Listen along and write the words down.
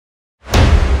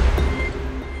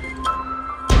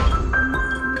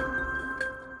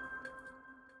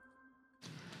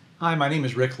Hi, my name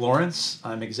is Rick Lawrence.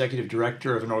 I'm executive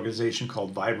director of an organization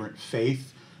called Vibrant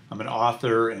Faith. I'm an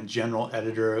author and general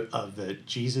editor of the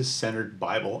Jesus-Centered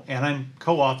Bible, and I'm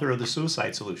co-author of The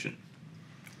Suicide Solution.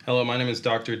 Hello, my name is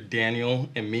Dr. Daniel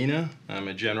Emina. I'm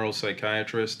a general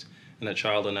psychiatrist and a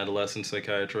child and adolescent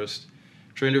psychiatrist.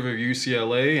 Trained over at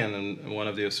UCLA, and I'm one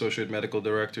of the associate medical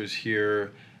directors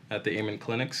here at the Emina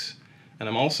Clinics. And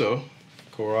I'm also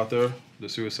co-author of The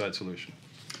Suicide Solution.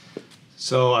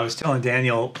 So I was telling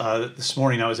Daniel this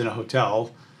morning I was in a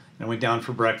hotel and I went down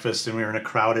for breakfast and we were in a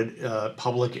crowded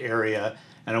public area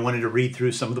and I wanted to read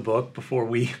through some of the book before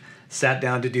we sat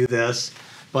down to do this.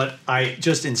 But I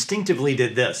just instinctively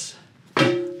did this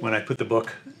when I put the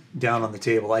book down on the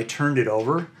table. I turned it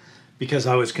over because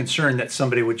I was concerned that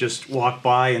somebody would just walk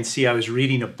by and see I was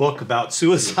reading a book about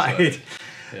suicide.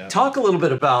 Yeah. Talk a little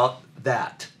bit about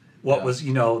that. What was,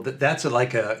 that's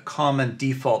like a common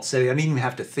default setting. I didn't even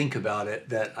have to think about it,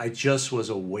 that I just was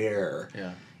aware.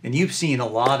 Yeah. And you've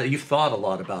thought a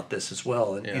lot about this as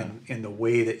well in the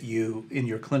way that in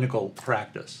your clinical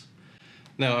practice.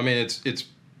 No, I mean, it's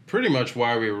pretty much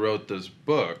why we wrote this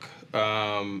book.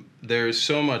 There's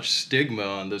so much stigma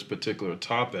on this particular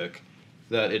topic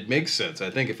that it makes sense. I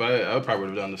think if I probably would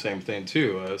have done the same thing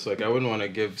too. It's like I wouldn't want to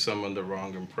give someone the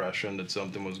wrong impression that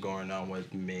something was going on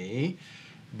with me.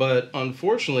 But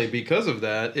unfortunately, because of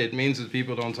that, it means that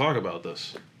people don't talk about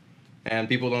this. And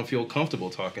people don't feel comfortable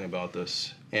talking about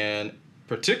this. And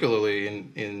particularly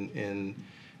in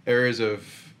areas of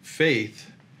faith,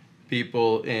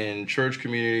 people in church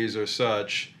communities or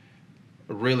such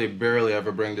really barely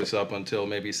ever bring this up until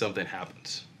maybe something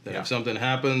happens. Then if something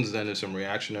happens, then there's some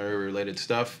reactionary related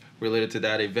stuff related to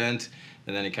that event,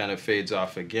 and then it kind of fades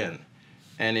off again.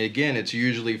 And again, it's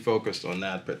usually focused on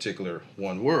that particular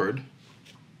one word.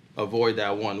 Avoid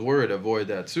that one word, avoid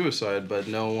that suicide, but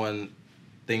no one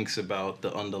thinks about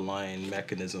the underlying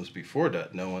mechanisms before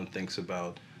that. No one thinks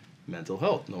about mental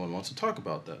health. No one wants to talk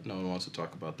about that. No one wants to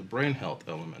talk about the brain health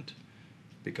element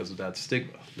because of that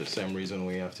stigma. The same reason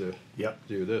we have to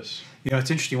do this. It's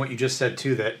interesting what you just said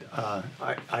too, that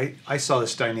I saw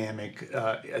this dynamic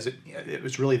as it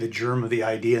was really the germ of the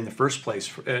idea in the first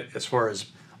place as far as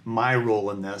my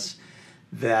role in this.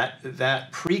 That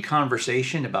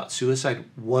pre-conversation about suicide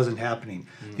wasn't happening.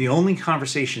 The only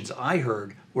conversations I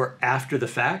heard were after the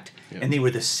fact, and they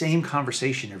were the same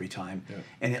conversation every time.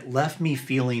 And it left me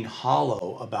feeling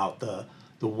hollow about the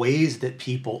ways that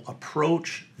people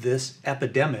approach this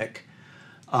epidemic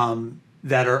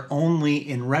that are only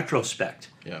in retrospect.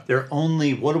 They're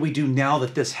only, what do we do now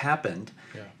that this happened?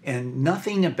 And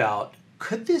nothing about,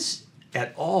 could this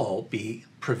at all be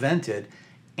prevented?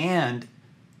 And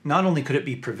not only could it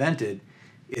be prevented,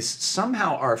 is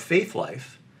somehow our faith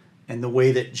life and the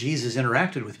way that Jesus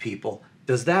interacted with people,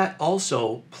 does that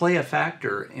also play a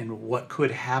factor in what could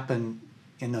happen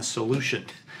in a solution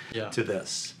to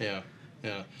this?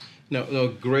 No,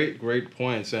 great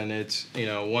points, and it's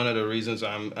one of the reasons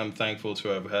I'm thankful to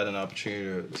have had an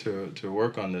opportunity to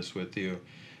work on this with you,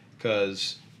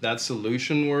 because that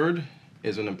solution word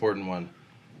is an important one.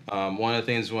 One of the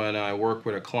things when I work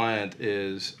with a client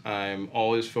is I'm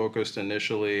always focused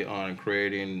initially on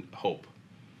creating hope.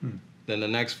 Then the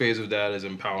next phase of that is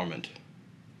empowerment,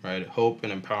 right? Hope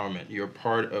and empowerment. You're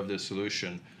part of the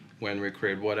solution when we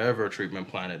create whatever treatment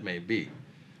plan it may be.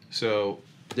 So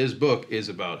this book is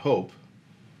about hope.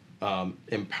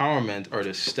 Empowerment are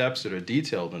the steps that are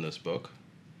detailed in this book.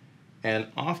 And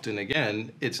often,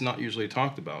 again, it's not usually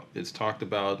talked about. It's talked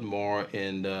about more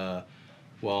in the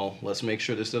let's make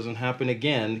sure this doesn't happen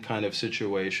again kind of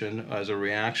situation as a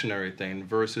reactionary thing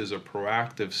versus a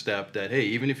proactive step that, hey,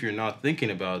 even if you're not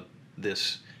thinking about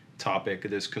this topic,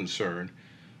 this concern,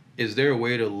 is there a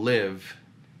way to live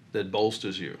that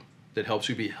bolsters you, that helps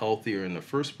you be healthier in the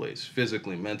first place,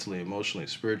 physically, mentally, emotionally,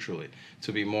 spiritually,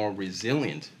 to be more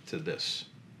resilient to this?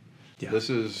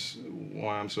 This is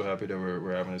why I'm so happy that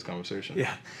we're having this conversation.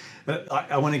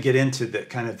 I want to get into the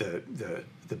kind of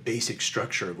the basic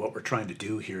structure of what we're trying to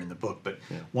do here in the book. But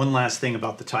one last thing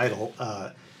about the title.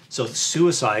 So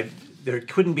suicide, there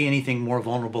couldn't be anything more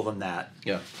vulnerable than that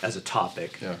as a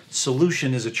topic.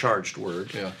 Solution is a charged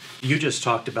word. You just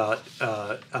talked about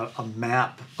a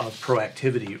map of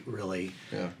proactivity, really.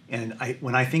 And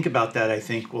when I think about that, I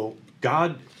think, well,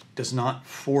 God does not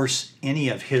force any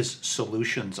of his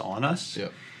solutions on us.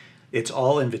 It's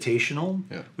all invitational,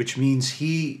 which means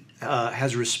he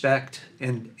has respect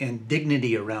and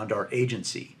dignity around our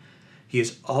agency. He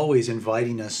is always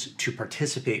inviting us to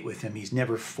participate with him. He's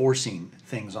never forcing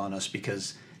things on us,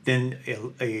 because then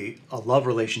a love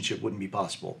relationship wouldn't be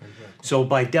possible. So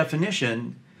by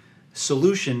definition,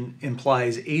 solution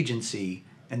implies agency,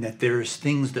 and that there's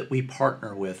things that we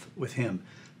partner with him.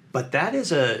 But that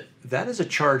is a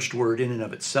charged word in and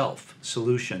of itself,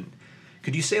 solution.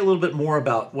 Could you say a little bit more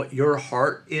about what your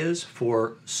heart is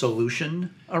for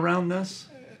solution around this?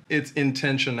 It's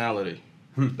intentionality.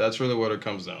 That's really what it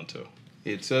comes down to.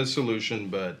 It says solution,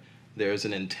 but there's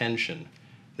an intention.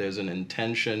 There's an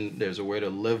intention, there's a way to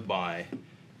live by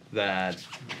that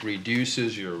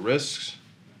reduces your risks,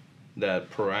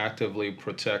 that proactively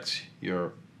protects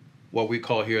your, what we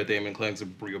call here at the Emina Clinics,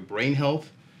 your brain health,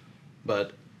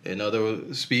 but in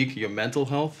other speak, your mental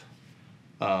health.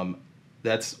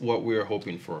 That's what we're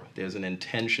hoping for. There's an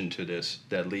intention to this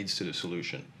that leads to the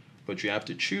solution, but you have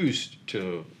to choose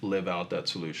to live out that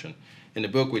solution. In the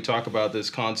book, we talk about this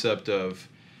concept of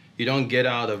you don't get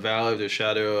out of the valley of the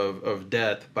shadow of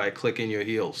death by clicking your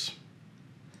heels,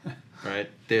 right?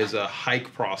 There's a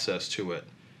hike process to it.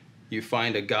 You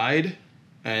find a guide,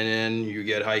 and then you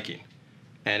get hiking.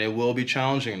 And it will be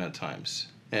challenging at times.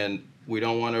 And we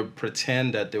don't want to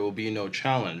pretend that there will be no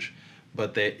challenge,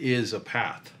 but there is a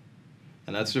path.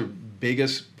 And that's the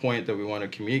biggest point that we want to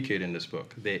communicate in this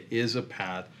book. There is a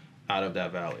path out of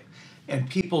that valley. And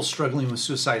people struggling with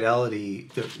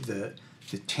suicidality,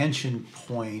 the tension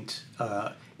point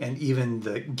and even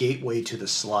the gateway to the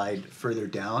slide further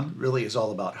down really is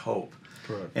all about hope.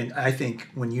 Correct. And I think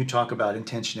when you talk about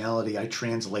intentionality, I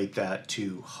translate that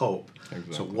to hope.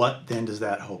 Exactly. So what then does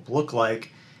that hope look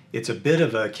like? It's a bit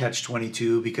of a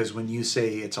catch-22 because when you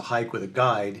say it's a hike with a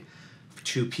guide,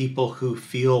 to people who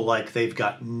feel like they've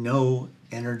got no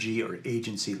energy or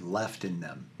agency left in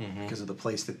them because of the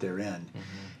place that they're in.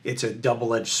 It's a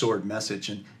double-edged sword message,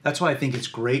 and that's why I think it's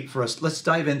great for us. Let's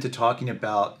dive into talking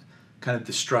about kind of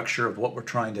the structure of what we're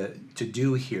trying to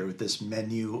do here with this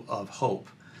menu of hope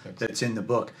that's in the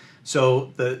book.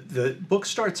 So the book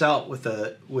starts out with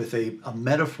a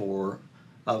metaphor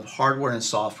of hardware and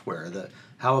software,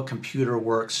 how a computer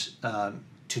works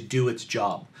to do its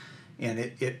job. And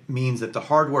it means that the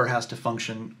hardware has to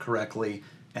function correctly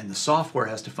and the software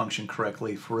has to function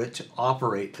correctly for it to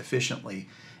operate efficiently.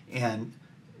 And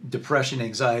depression,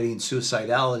 anxiety, and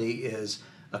suicidality is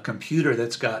a computer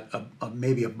that's got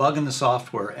maybe a bug in the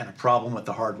software and a problem with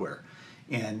the hardware.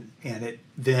 And it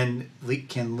then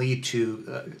can lead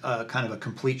to kind of a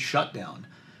complete shutdown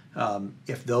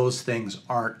if those things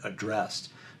aren't addressed.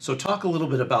 So talk a little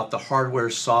bit about the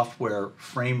hardware-software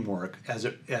framework as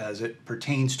it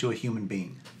pertains to a human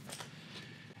being.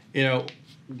 You know,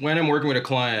 when I'm working with a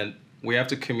client, we have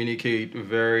to communicate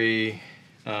very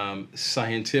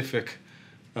scientific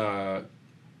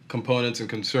components and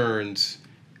concerns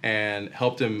and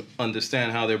help them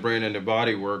understand how their brain and their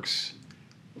body works.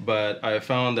 But I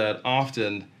found that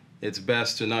often it's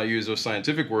best to not use those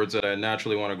scientific words that I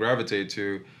naturally want to gravitate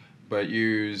to, but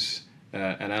use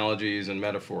analogies and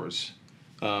metaphors.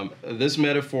 This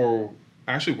metaphor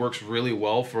actually works really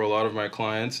well for a lot of my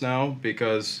clients now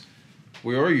because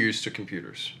we are used to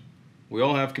computers. We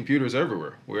all have computers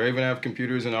everywhere. We even have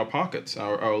computers in our pockets.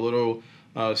 Our little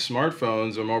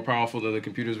smartphones are more powerful than the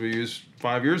computers we used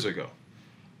 5 years ago.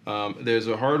 There's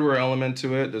a hardware element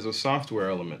to it. There's a software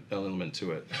element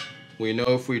to it. We know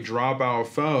if we drop our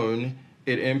phone,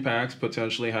 it impacts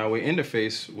potentially how we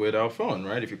interface with our phone,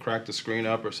 right? If you crack the screen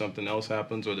up or something else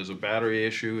happens or there's a battery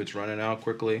issue, it's running out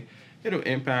quickly, it'll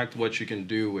impact what you can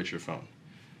do with your phone.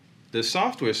 The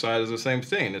software side is the same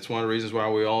thing. It's one of the reasons why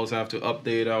we always have to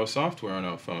update our software on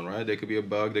our phone, right? There could be a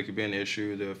bug, there could be an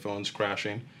issue, the phone's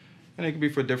crashing, and it could be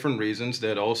for different reasons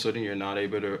that all of a sudden you're not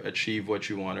able to achieve what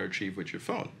you want to achieve with your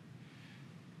phone.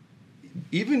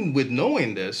 Even with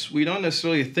knowing this, we don't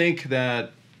necessarily think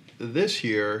that this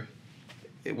here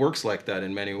it works like that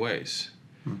in many ways.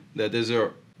 That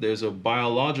there's a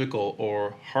biological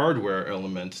or hardware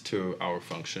element to our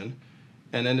function,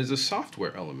 and then there's a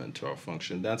software element to our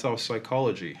function. That's our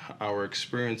psychology, our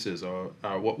experiences,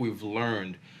 our what we've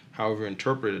learned, how we've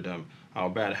interpreted them,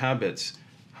 our bad habits,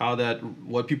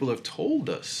 what people have told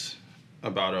us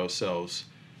about ourselves.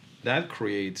 That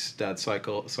creates that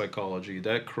psychology,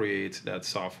 that creates that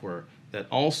software that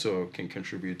also can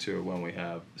contribute to when we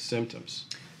have symptoms.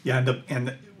 Yeah,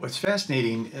 and what's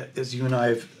fascinating is you and I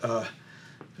have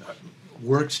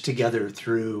worked together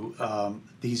through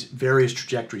these various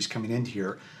trajectories coming into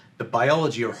here. The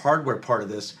biology or hardware part of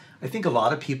this, I think a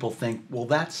lot of people think, well,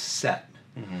 that's set.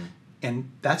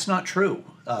 And that's not true.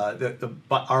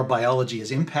 Our biology is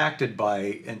impacted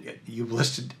by, and you've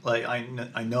listed, like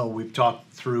I know we've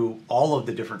talked through all of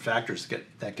the different factors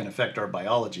that can affect our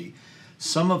biology,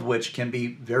 some of which can be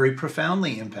very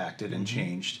profoundly impacted and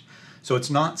changed. So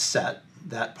it's not set,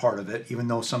 that part of it, even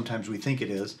though sometimes we think it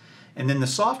is. And then the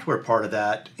software part of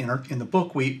that, in the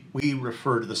book, we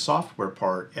refer to the software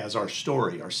part as our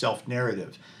story, our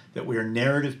self-narrative, that we are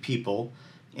narrative people,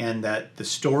 and that the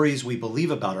stories we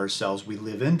believe about ourselves, we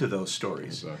live into those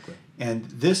stories. Exactly. And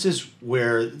this is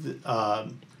where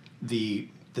the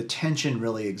tension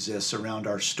really exists around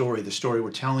our story, the story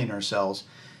we're telling ourselves.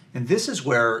 And this is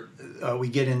where we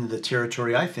get into the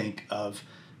territory, I think, of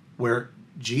where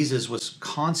Jesus was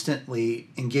constantly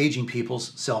engaging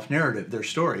people's self-narrative, their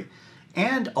story.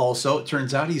 And also, it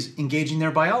turns out he's engaging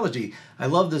their biology. I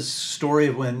love this story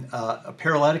of when a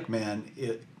paralytic man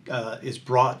is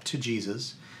brought to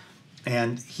Jesus,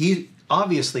 and he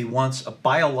obviously wants a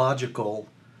biological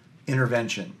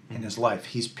intervention in his life.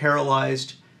 He's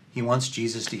paralyzed. He wants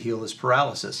Jesus to heal his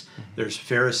paralysis. There's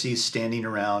Pharisees standing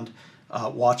around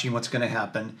watching what's going to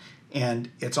happen, and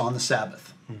it's on the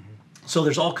Sabbath. So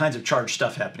there's all kinds of charged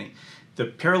stuff happening. The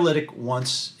paralytic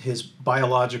wants his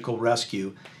biological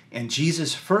rescue, and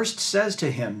Jesus first says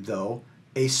to him, though,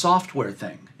 a software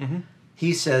thing.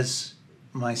 He says,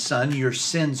 "My son, your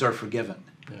sins are forgiven."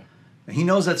 Yeah. And he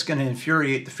knows that's going to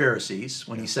infuriate the Pharisees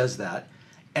when he says that,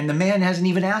 and the man hasn't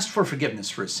even asked for forgiveness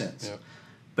for his sins. Yeah.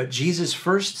 But Jesus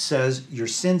first says, "Your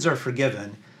sins are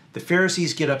forgiven." The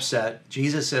Pharisees get upset.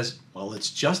 Jesus says, "Well,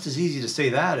 it's just as easy to say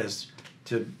that as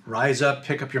to rise up,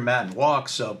 pick up your mat, and walk.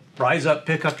 So rise up,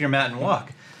 pick up your mat, and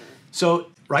walk." So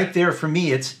right there, for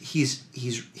me, it's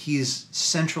he's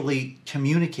centrally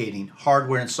communicating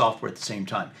hardware and software at the same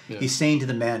time. Yeah. He's saying to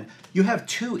the man, "You have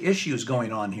two issues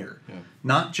going on here. Yeah.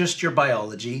 Not just your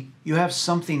biology. You have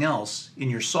something else in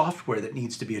your software that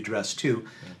needs to be addressed too."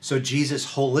 Yeah. So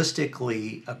Jesus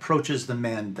holistically approaches the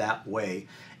man that way,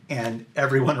 and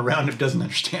everyone around him doesn't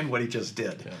understand what he just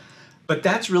did. Yeah. But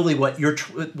that's really what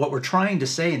what we're trying to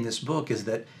say in this book, is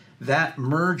that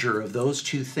merger of those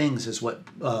two things is what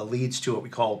leads to what we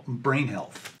call brain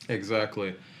health.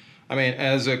 Exactly. I mean,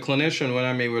 as a clinician, when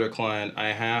I meet with a client, I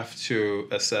have to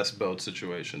assess both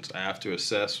situations. I have to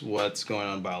assess what's going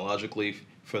on biologically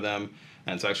for them,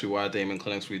 and it's actually why at the Emina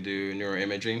clinics we do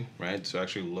neuroimaging, right? So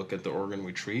actually look at the organ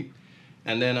we treat.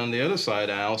 And then on the other side,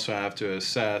 I also have to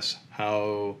assess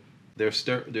how their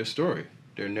story,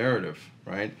 their narrative,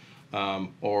 right?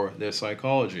 Or their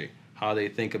psychology, how they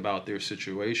think about their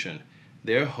situation,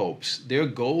 their hopes, their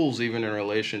goals, even in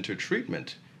relation to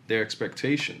treatment, their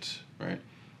expectations, right?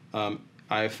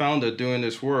 I found that doing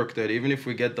this work, that even if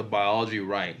we get the biology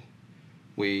right,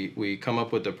 we come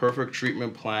up with the perfect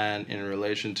treatment plan in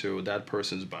relation to that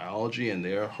person's biology and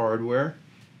their hardware.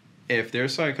 If their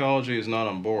psychology is not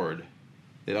on board,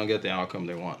 they don't get the outcome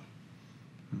they want.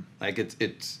 Like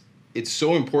it's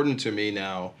so important to me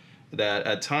now that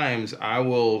at times I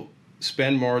will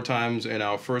spend more times in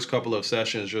our first couple of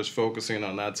sessions just focusing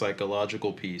on that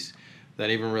psychological piece than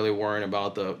even really worrying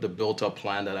about the built-up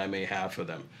plan that I may have for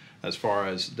them as far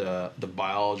as the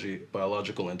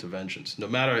biological interventions. No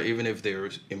matter even if they're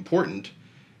important,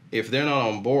 if they're not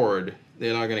on board,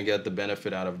 they're not going to get the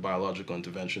benefit out of biological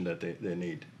intervention that they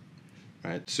need.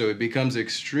 Right? So it becomes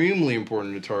extremely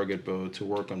important to target both, to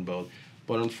work on both.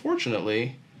 But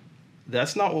unfortunately,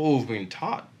 that's not what we've been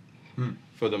taught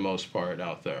for the most part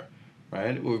out there,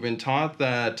 right? We've been taught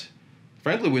that,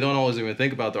 frankly, we don't always even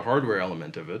think about the hardware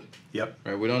element of it. Yep.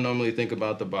 Right? We don't normally think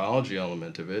about the biology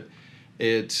element of it.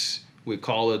 We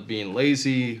call it being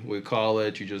lazy. We call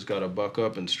it you just got to buck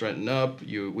up and straighten up.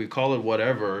 We call it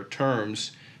whatever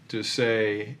terms to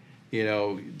say,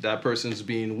 that person's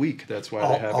being weak. That's why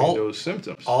they're having those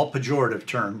symptoms. All pejorative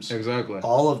terms. Exactly.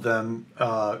 All of them,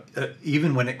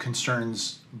 even when it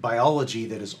concerns biology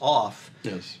that is off,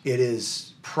 yes, it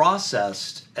is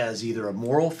processed as either a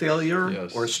moral failure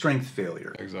yes, or a strength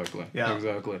failure. Exactly. Yeah.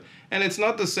 Exactly. And it's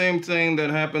not the same thing that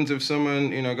happens if someone,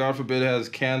 God forbid, has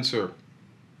cancer,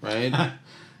 right?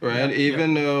 Right? Yeah,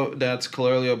 Even though that's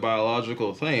clearly a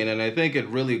biological thing. And I think it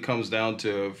really comes down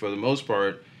to, for the most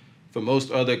part, for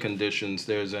most other conditions,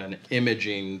 there's an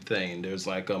imaging thing. There's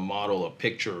like a model, a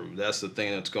picture. That's the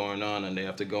thing that's going on, and they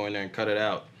have to go in there and cut it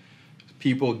out.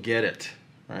 People get it,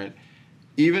 right?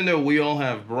 Even though we all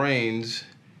have brains,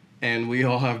 and we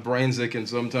all have brains that can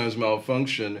sometimes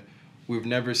malfunction, we've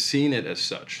never seen it as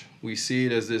such. We see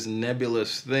it as this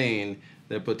nebulous thing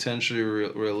that potentially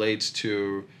relates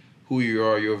to who you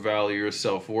are, your value, your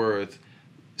self-worth,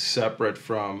 separate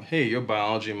from, hey, your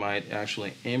biology might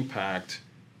actually impact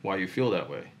why you feel that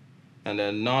way. And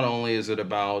then not only is it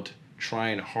about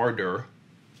trying harder,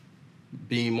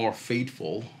 being more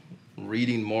faithful,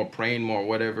 reading more, praying more,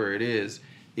 whatever it is,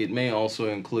 it may also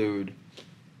include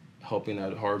helping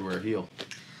that hardware heal.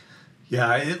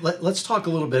 Yeah, let's talk a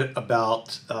little bit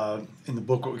about, in the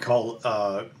book, what we call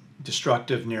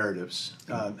destructive narratives.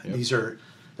 Yep.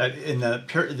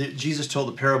 Jesus told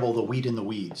the parable of the wheat and the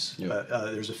weeds. Yep.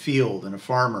 There's a field and a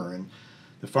farmer, and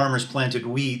the farmer's planted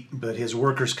wheat, but his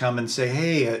workers come and say,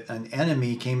 hey, an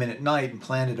enemy came in at night and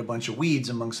planted a bunch of weeds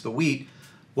amongst the wheat.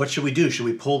 What should we do? Should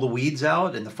we pull the weeds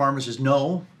out? And the farmer says,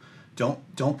 no,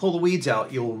 don't pull the weeds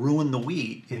out. You'll ruin the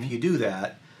wheat if you do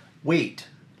that. Wait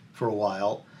for a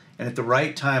while, and at the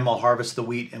right time I'll harvest the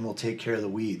wheat and we'll take care of the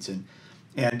weeds.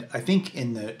 And I think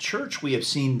in the church we have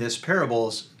seen this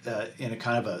parable in a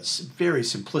kind of a very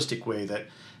simplistic way, that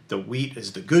the wheat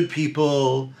is the good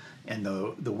people and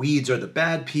the weeds are the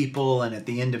bad people, and at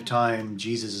the end of time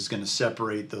Jesus is going to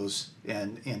separate those,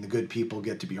 and the good people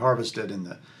get to be harvested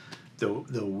and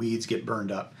the weeds get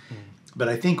burned up. But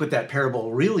I think what that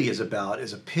parable really is about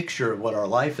is a picture of what our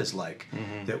life is like.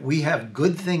 That we have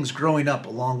good things growing up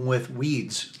along with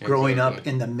weeds growing up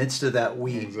in the midst of that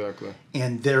wheat. Exactly.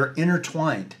 And they're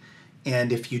intertwined.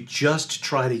 And if you just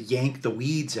try to yank the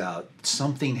weeds out,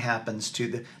 something happens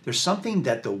to there's something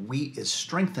that the wheat is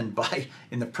strengthened by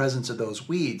in the presence of those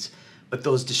weeds. But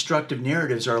those destructive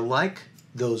narratives are like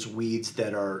those weeds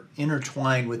that are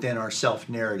intertwined within our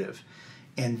self-narrative.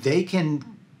 And they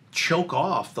can choke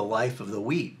off the life of the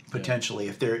wheat potentially.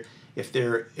 If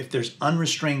there's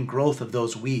unrestrained growth of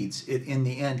those weeds, it in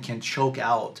the end can choke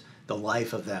out the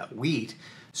life of that wheat.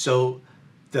 So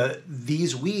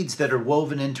these weeds that are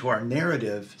woven into our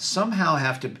narrative somehow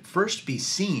have to first be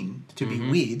seen to be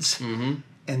weeds, and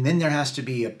then there has to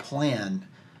be a plan,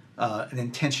 an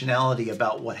intentionality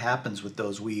about what happens with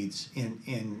those weeds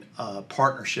in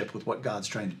partnership with what God's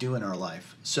trying to do in our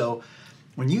life. So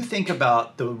when you think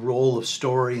about the role of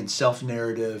story and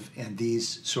self-narrative and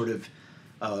these sort of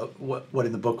what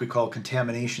in the book we call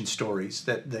contamination stories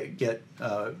that get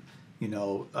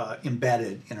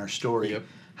embedded in our story,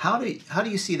 how do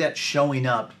you see that showing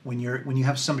up when you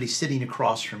have somebody sitting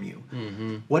across from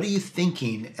you? What are you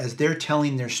thinking as they're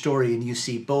telling their story and you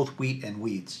see both wheat and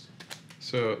weeds?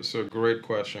 So great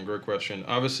question.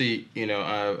 Obviously,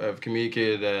 I've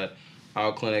communicated that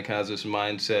our clinic has this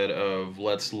mindset of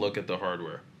let's look at the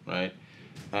hardware, right?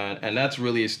 And that's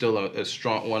really still a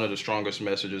strong, one of the strongest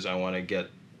messages I want to get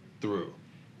through,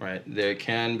 right? There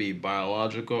can be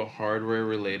biological,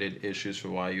 hardware-related issues for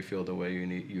why you feel the way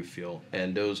you feel,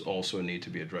 and those also need to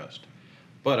be addressed.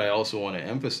 But I also want to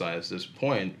emphasize this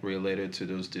point related to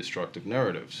those destructive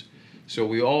narratives. So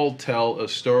we all tell a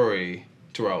story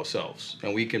to ourselves,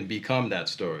 and we can become that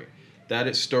story.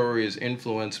 That story is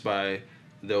influenced by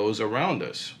those around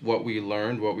us, what we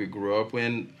learned, what we grew up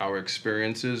in, our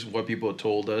experiences, what people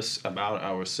told us about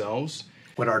ourselves.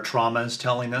 What our trauma is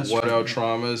telling us. What our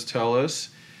traumas tell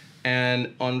us.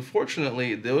 And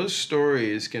unfortunately, those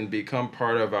stories can become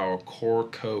part of our core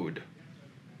code.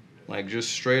 Like just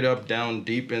straight up down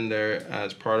deep in there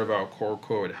as part of our core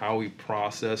code, how we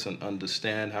process and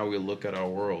understand, how we look at our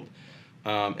world.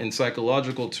 In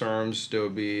psychological terms, there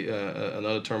would be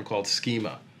another term called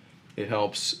schema. It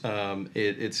helps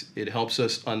it helps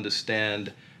us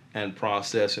understand and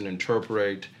process and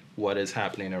interpret what is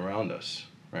happening around us,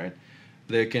 right?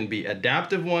 There can be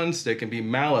adaptive ones, there can be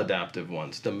maladaptive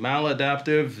ones. The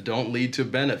maladaptive don't lead to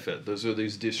benefit. Those are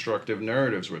these destructive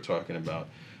narratives we're talking about.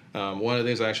 One of the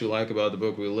things I actually like about the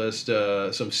book, we list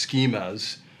some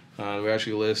schemas. We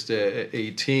actually list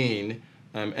 18,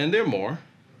 and there are more.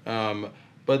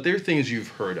 But there are things you've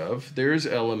heard of. There's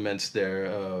elements there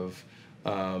of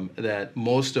that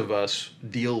most of us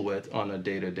deal with on a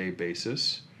day-to-day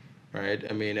basis, right?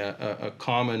 I mean, a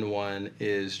common one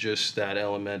is just that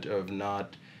element of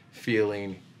not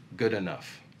feeling good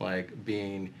enough, like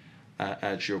being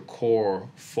at your core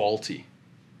faulty,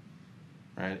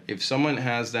 right? If someone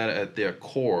has that at their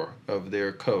core of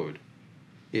their code,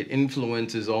 it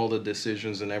influences all the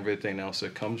decisions and everything else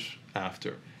that comes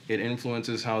after. It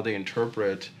influences how they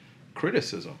interpret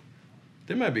criticism.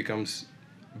 They might become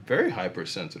very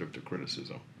hypersensitive to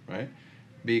criticism, right?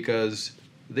 Because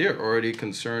they're already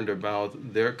concerned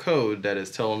about their code that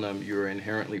is telling them you're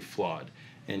inherently flawed.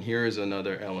 And here is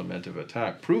another element of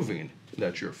attack proving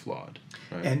that you're flawed.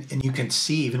 Right? And you can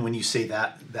see, even when you say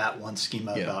that one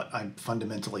schema about I'm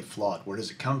fundamentally flawed, where does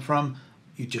it come from?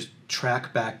 You just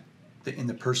track back in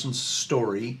the person's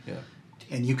story,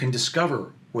 and you can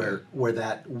discover where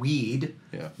that weed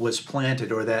was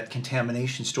planted, or that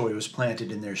contamination story was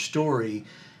planted in their story,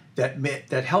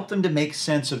 that helped them to make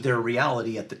sense of their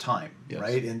reality at the time,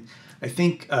 right? And I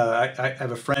think I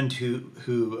have a friend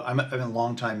who I'm a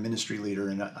longtime ministry leader,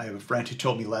 and I have a friend who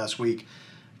told me last week,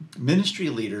 ministry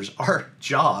leaders, our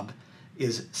job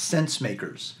is sense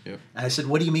makers. And I said,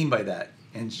 what do you mean by that?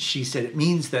 And she said, it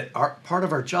means that part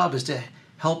of our job is to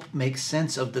help make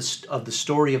sense of the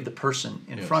story of the person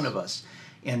in front of us.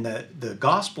 And the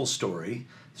gospel story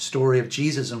story of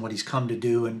Jesus and what he's come to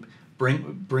do and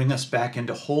bring us back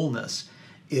into wholeness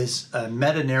is a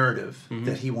meta-narrative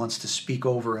that he wants to speak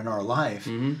over in our life.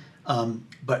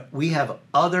 But we have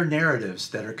other narratives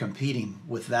that are competing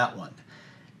with that one.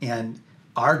 And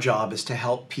our job is to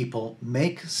help people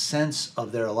make sense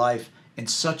of their life in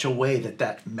such a way that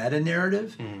that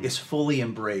meta-narrative is fully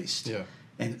embraced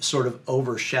and sort of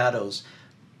overshadows.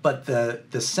 But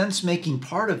the sense-making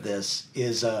part of this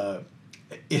is a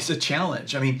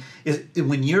challenge. I mean,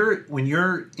 when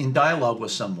you're in dialogue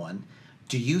with someone,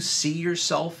 do you see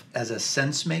yourself as a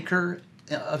sense maker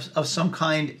of some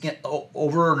kind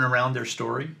over and around their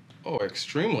story? Oh,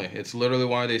 extremely. It's literally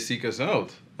why they seek us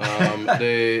out.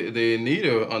 They need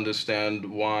to understand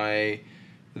why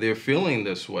they're feeling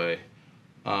this way,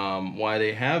 why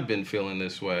they have been feeling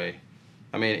this way.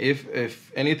 I mean,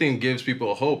 if anything gives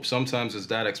people hope, sometimes it's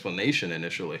that explanation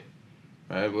initially.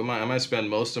 Right? I might spend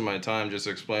most of my time just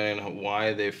explaining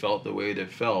why they felt the way they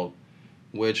felt,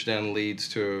 which then leads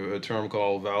to a term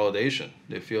called validation.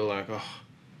 They feel like, oh,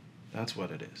 that's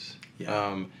what it is.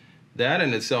 Yeah. That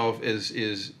in itself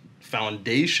is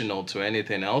foundational to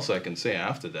anything else I can say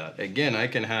after that. Again, I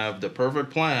can have the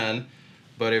perfect plan,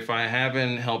 but if I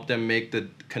haven't helped them make the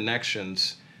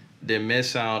connections, they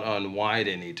miss out on why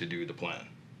they need to do the plan,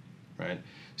 right?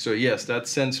 So yes, that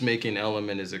sense-making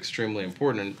element is extremely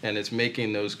important, and it's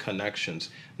making those connections.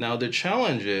 Now, the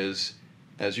challenge is,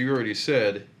 as you already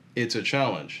said, it's a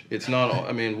challenge. It's not,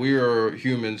 I mean, we are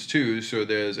humans too, so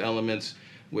there's elements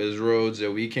with roads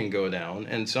that we can go down.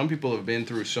 And some people have been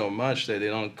through so much that they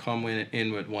don't come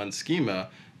in with one schema,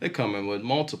 they come in with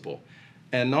multiple.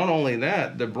 And not only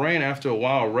that, the brain after a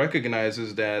while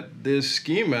recognizes that these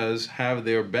schemas have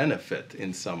their benefit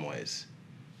in some ways.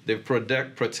 They've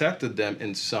protected them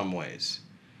in some ways.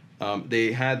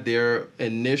 They had their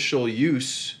initial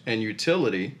use and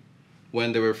utility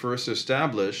when they were first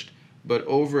established, but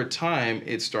over time,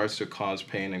 it starts to cause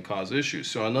pain and cause issues.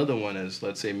 So another one is,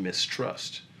 let's say,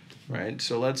 mistrust, right?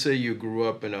 So let's say you grew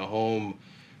up in a home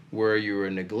where you were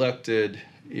neglected,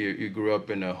 you grew up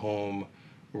in a home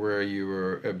where you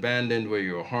were abandoned, where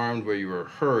you were harmed, where you were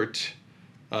hurt.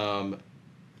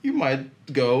 You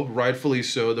might go, rightfully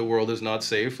so, the world is not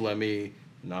safe, let me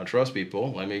not trust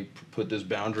people, let me put this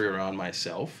boundary around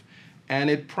myself. And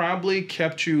it probably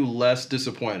kept you less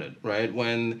disappointed, right?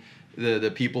 When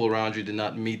the people around you did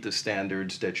not meet the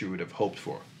standards that you would have hoped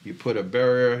for. You put a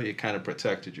barrier, it kind of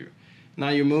protected you. Now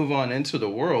you move on into the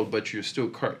world, but you're still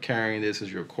carrying this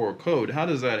as your core code. How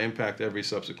does that impact every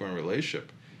subsequent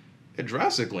relationship? It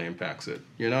drastically impacts it.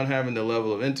 You're not having the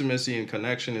level of intimacy and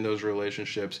connection in those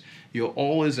relationships. You're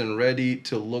always ready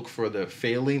to look for the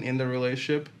failing in the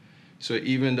relationship. So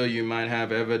even though you might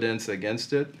have evidence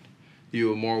against it,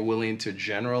 you're more willing to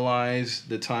generalize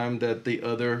the time that the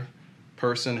other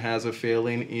person has a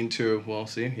failing into, well,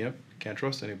 see, yep, can't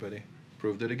trust anybody.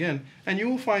 Proved it again. And you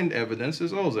will find evidence.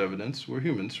 There's always evidence. We're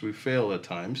humans. We fail at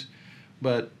times.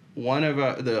 But one of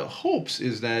the hopes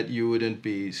is that you wouldn't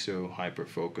be so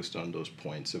hyper-focused on those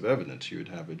points of evidence. You would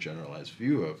have a generalized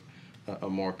view of, a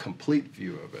more complete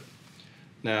view of it.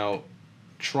 Now,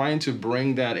 trying to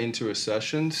bring that into a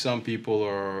session, some people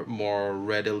are more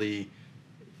readily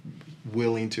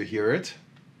willing to hear it,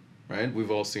 right? We've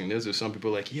all seen this. There's some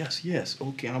people like, yes,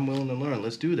 okay, I'm willing to learn.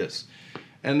 Let's do this.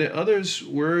 And the others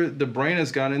where the brain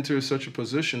has gotten into such a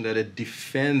position that it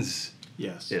defends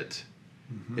it.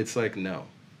 Mm-hmm. It's like, no.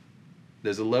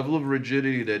 There's a level of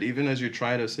rigidity that even as you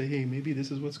try to say, hey, maybe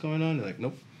this is what's going on, you're like,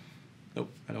 nope, I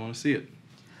don't want to see it.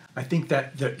 I think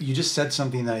that you just said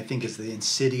something that I think is the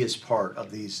insidious part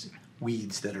of these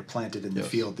weeds that are planted in the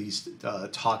field, these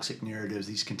toxic narratives,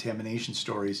 these contamination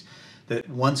stories, that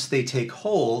once they take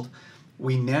hold,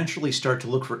 we naturally start to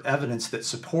look for evidence that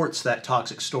supports that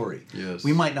toxic story. Yes.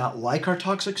 We might not like our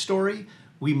toxic story.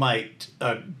 We might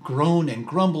groan and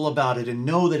grumble about it and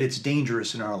know that it's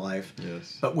dangerous in our life.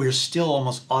 Yes. But we're still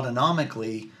almost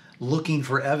autonomically looking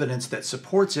for evidence that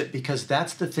supports it because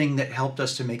that's the thing that helped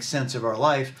us to make sense of our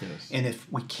life. Yes. And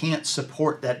if we can't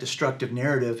support that destructive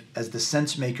narrative as the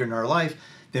sense maker in our life,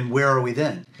 then where are we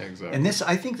then? Exactly. And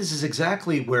I think this is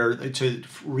exactly where, to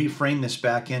reframe this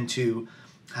back into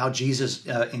how Jesus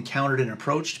encountered and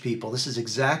approached people, this is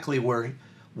exactly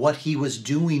what he was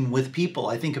doing with people.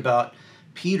 I think about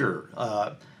Peter.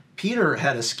 Peter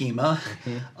had a schema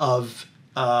of,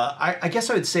 I guess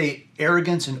I would say,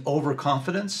 arrogance and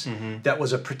overconfidence that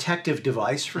was a protective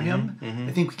device for him.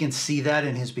 I think we can see that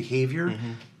in his behavior.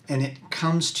 And it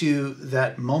comes to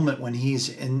that moment when he's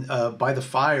in by the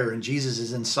fire and Jesus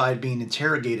is inside being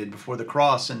interrogated before the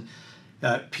cross. And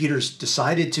Peter's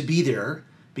decided to be there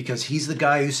because he's the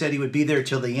guy who said he would be there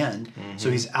till the end. So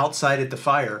he's outside at the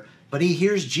fire. but he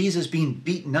hears Jesus being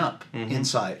beaten up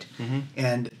inside,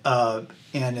 and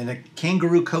in a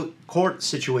kangaroo court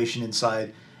situation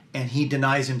inside, and he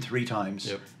denies him 3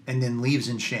 times, and then leaves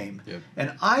in shame.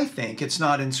 And I think, it's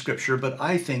not in Scripture, but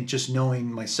I think, just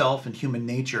knowing myself and human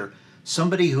nature,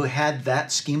 somebody who had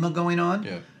that schema going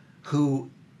on, who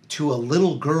to a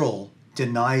little girl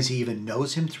denies he even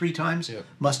knows him 3 times,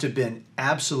 must have been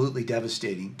absolutely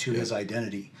devastating to his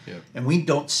identity. And we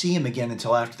don't see him again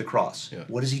until after the cross.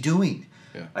 What is he doing?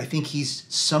 I think he's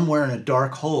somewhere in a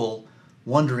dark hole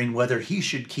wondering whether he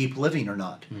should keep living or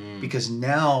not, because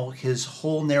now his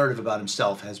whole narrative about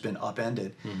himself has been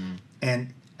upended.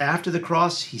 And after the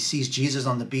cross, he sees Jesus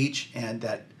on the beach, and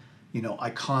that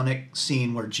iconic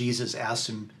scene where Jesus asks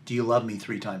him, "Do you love me?"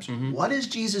 3 times. What is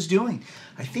Jesus doing?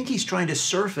 I think he's trying to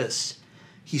surface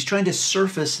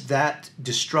that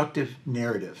destructive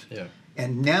narrative.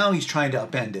 And now he's trying to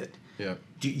upend it.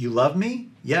 Do you love me?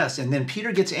 Yes. And then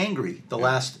Peter gets angry the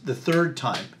 3rd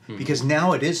time, because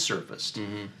now it is surfaced.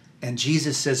 And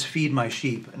Jesus says, "Feed my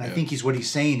sheep." And I think what he's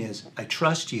saying is, I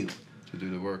trust you to do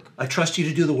the work. I trust you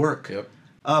to do the work.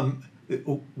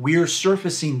 We're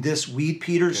surfacing this weed,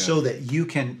 Peter, so that you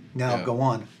can now go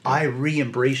on. I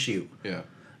re-embrace you.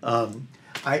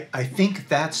 I think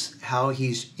that's how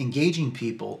he's engaging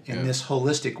people in this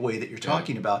holistic way that you're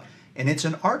talking about. And it's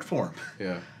an art form.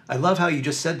 I love how you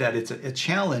just said that. It's a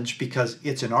challenge because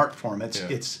it's an art form.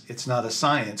 It's not a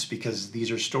science, because these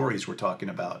are stories we're talking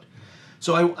about.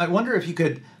 So I wonder if you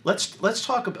could, let's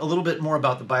talk a little bit more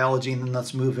about the biology, and then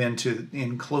let's move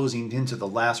in closing into the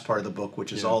last part of the book,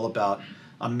 which is all about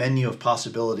a menu of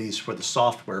possibilities for the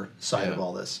software side of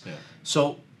all this.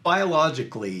 So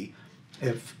biologically,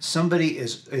 if somebody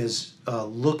is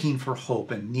looking for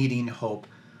hope and needing hope,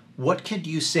 what could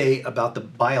you say about the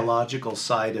biological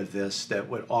side of this that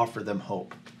would offer them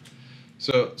hope?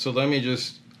 So let me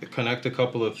just connect a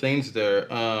couple of things there.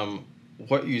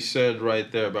 What you said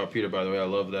right there about Peter, by the way, I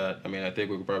love that. I mean, I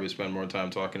think we could probably spend more time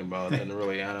talking about it and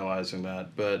really analyzing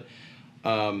that. But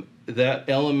that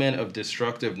element of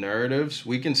destructive narratives,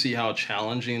 we can see how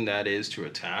challenging that is to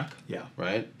attack.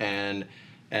 Right?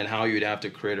 And how you'd have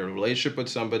to create a relationship with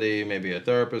somebody, maybe a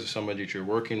therapist or somebody that you're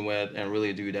working with, and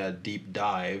really do that deep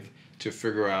dive to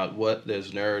figure out what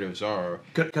those narratives are.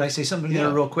 Could I say something there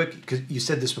real quick? Because you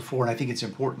said this before, and I think it's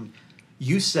important.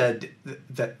 You said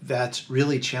that's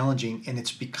really challenging, and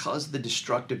it's because the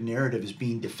destructive narrative is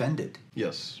being defended.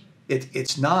 Yes.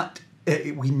 It's not.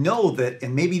 We know that,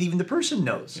 and maybe even the person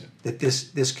knows that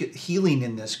this healing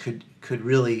in this could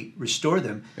really restore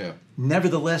them.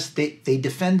 Nevertheless, they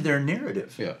defend their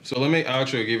narrative. So let me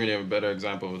actually give you a better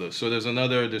example of this. So there's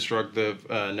another destructive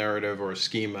narrative or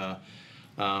schema.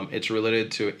 It's related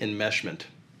to enmeshment.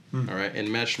 All right.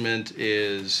 Enmeshment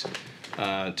is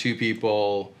 2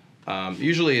 people.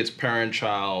 Usually it's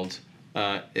parent-child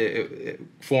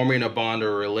forming a bond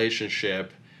or a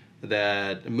relationship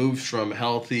that moves from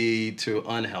healthy to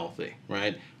unhealthy,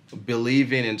 right?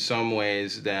 Believing in some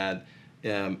ways that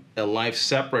a life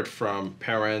separate from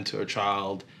parent or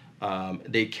child,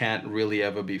 they can't really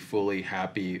ever be fully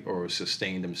happy or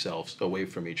sustain themselves away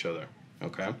from each other,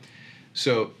 okay?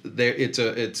 So it's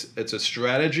a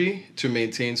strategy to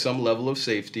maintain some level of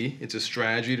safety. It's a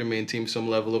strategy to maintain some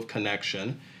level of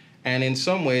connection. And in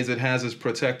some ways, it has its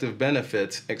protective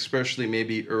benefits, especially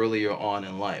maybe earlier on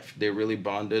in life. They really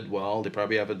bonded well. They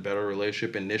probably have a better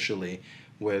relationship initially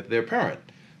with their parent.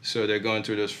 So they're going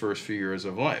through those first few years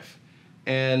of life.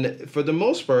 And for the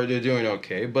most part, they're doing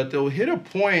okay. But they'll hit a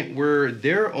point where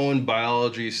their own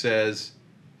biology says,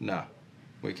 no,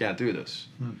 we can't do this.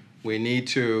 We need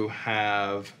to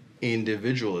have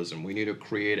individualism. We need to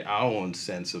create our own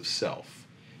sense of self.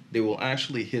 They will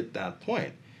actually hit that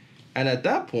point. And at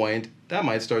that point, that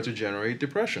might start to generate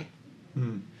depression.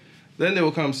 Then they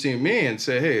will come see me and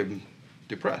say, hey, I'm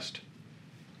depressed.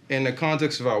 In the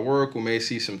context of our work, we may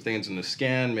see some things in the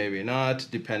scan, maybe not,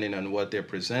 depending on what they're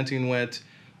presenting with.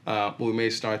 We may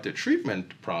start the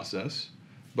treatment process,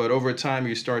 but over time,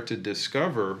 you start to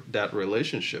discover that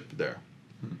relationship there.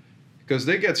 Because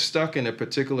they get stuck in a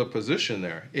particular position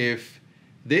there. If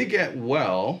they get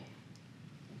well,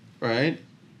 right,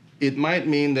 it might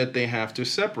mean that they have to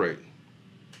separate.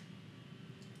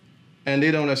 And they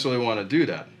don't necessarily want to do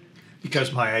that.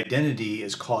 Because my identity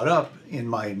is caught up in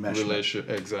my enmeshment. Relationship,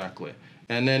 exactly.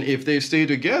 And then if they stay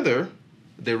together,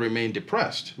 they remain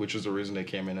depressed, which is the reason they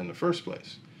came in the first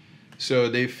place. So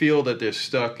they feel that they're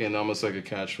stuck in almost like a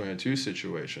catch-22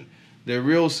 situation. The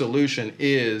real solution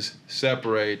is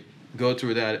separate, go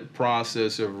through that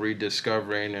process of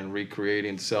rediscovering and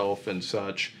recreating self and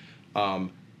such.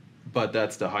 But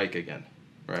that's the hike again,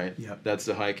 right? Yep. That's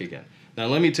the hike again. Now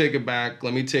let me take it back.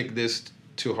 Let me take this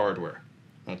to hardware.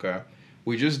 Okay,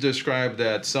 we just described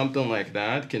that something like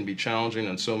that can be challenging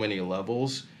on so many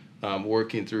levels,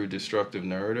 working through destructive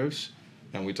narratives,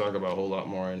 and we talk about a whole lot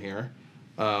more in here.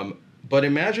 But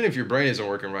imagine if your brain isn't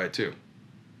working right too.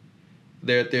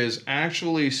 There's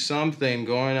actually something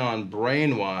going on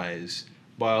brain-wise,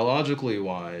 biologically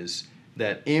wise,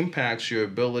 that impacts your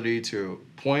ability to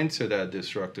point to that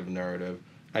destructive narrative,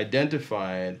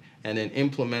 identify it, and then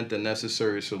implement the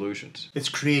necessary solutions. It's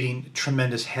creating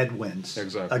tremendous headwinds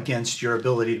Exactly. against your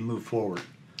ability to move forward.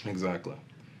 Exactly.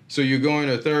 So you go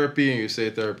into therapy and you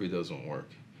say therapy doesn't work.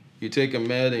 You take a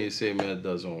med and you say med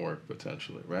doesn't work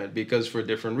potentially, right? Because for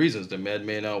different reasons. The med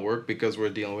may not work because we're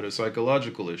dealing with a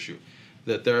psychological issue.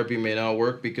 The therapy may not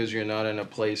work because you're not in a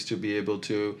place to be able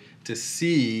to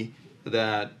see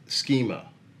that schema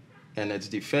and it's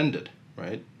defended,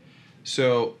 right?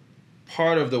 So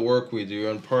part of the work we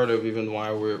do and part of even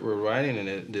why we're writing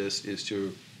in this is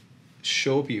to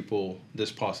show people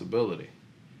this possibility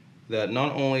that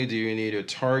not only do you need to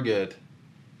target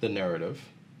the narrative,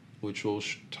 which we'll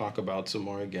talk about some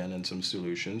more again and some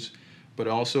solutions, but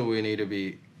also we need to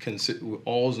we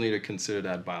always need to consider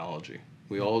that biology.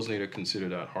 We always need to consider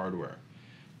that hardware.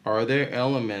 Are there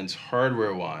elements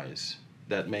hardware-wise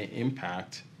that may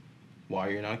impact why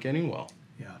you're not getting well?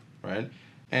 Yeah. Right?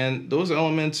 And those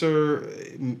elements are,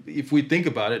 if we think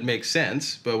about it, make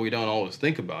sense, but we don't always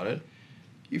think about it.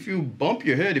 If you bump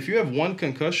your head, if you have one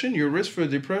concussion, your risk for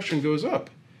depression goes up.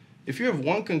 If you have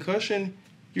one concussion,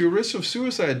 your risk of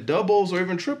suicide doubles or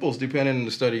even triples depending on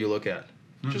the study you look at.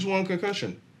 Just one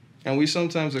concussion. And we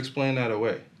sometimes explain that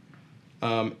away.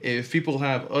 If people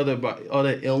have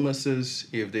other illnesses,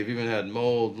 if they've even had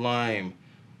mold, Lyme,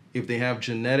 if they have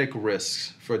genetic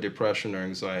risks for depression or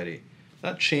anxiety,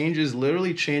 that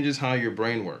literally changes how your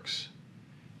brain works.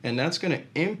 And that's going to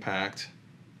impact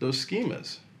those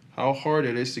schemas, how hard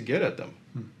it is to get at them.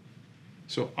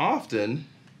 So often,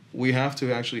 we have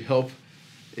to actually help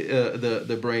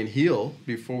the brain heal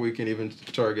before we can even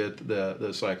target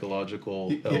the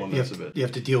psychological elements of it. You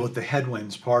have to deal with the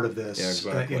headwinds part of this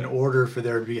in order for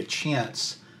there to be a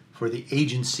chance for the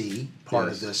agency part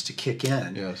of this to kick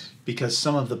in. Yes. Because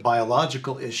some of the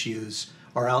biological issues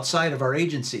are outside of our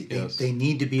agency. They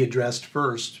need to be addressed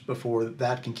first before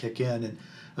that can kick in. And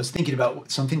I was thinking about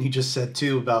something you just said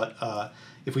too about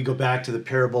if we go back to the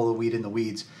parable of the wheat and the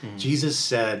weeds, Jesus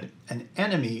said an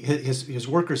enemy, his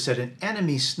workers said an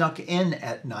enemy snuck in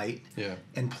at night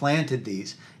and planted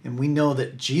these. And we know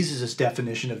that Jesus'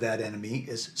 definition of that enemy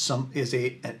is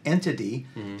an entity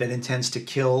that intends to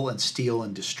kill and steal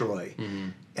and destroy.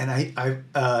 And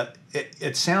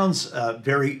it sounds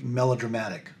very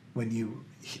melodramatic when you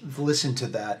listen to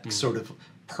that sort of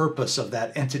purpose of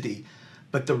that entity.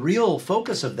 But the real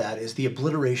focus of that is the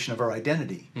obliteration of our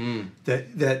identity.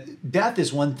 That death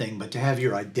is one thing, but to have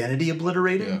your identity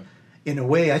obliterated, in a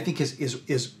way, I think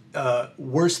is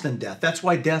worse than death. That's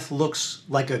why death looks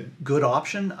like a good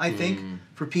option, I think,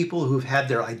 for people who've had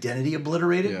their identity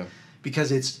obliterated,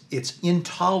 because it's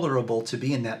intolerable to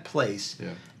be in that place.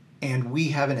 And we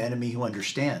have an enemy who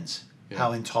understands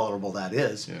how intolerable that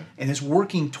is and is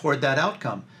working toward that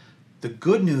outcome. The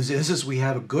good news is we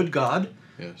have a good God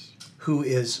who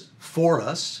is for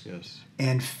us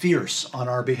and fierce on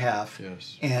our behalf.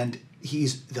 And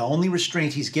the only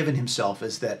restraint he's given himself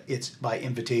is that it's by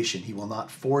invitation. He will not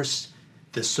force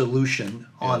the solution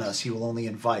on us. He will only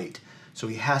invite. So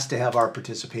he has to have our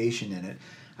participation in it.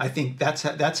 I think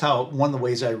that's how one of the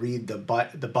ways I read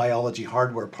the biology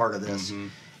hardware part of this.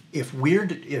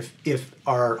 If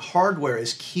our hardware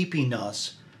is keeping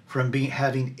us from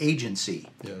having agency,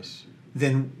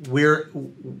 then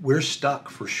we're stuck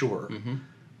for sure.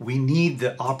 We need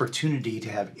the opportunity to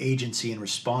have agency and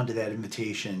respond to that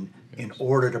invitation in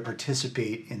order to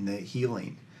participate in the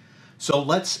healing. So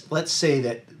let's say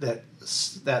that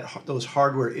those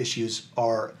hardware issues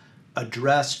are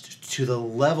addressed to the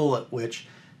level at which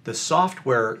the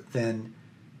software then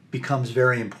becomes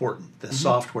very important, the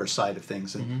software side of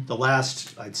things. And the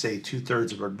last, I'd say,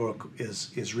 2/3 of our book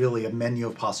is really a menu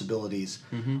of possibilities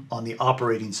on the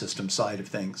operating system side of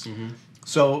things.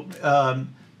 So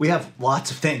we have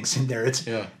lots of things in there.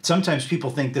 Sometimes people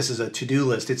think this is a to-do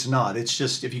list. It's not. It's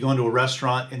just if you go into a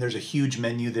restaurant and there's a huge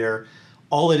menu there,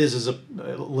 all it is a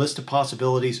list of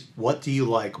possibilities. What do you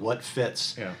like? What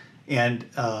fits? And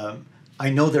I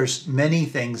know there's many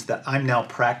things that I'm now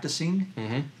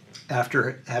practicing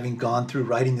after having gone through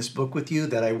writing this book with you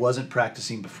that I wasn't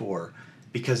practicing before,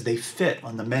 because they fit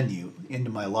on the menu into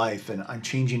my life, and I'm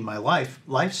changing my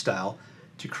lifestyle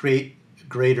to create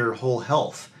greater whole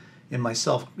health in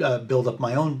myself, build up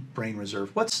my own brain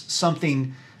reserve. What's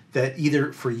something that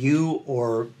either for you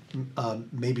or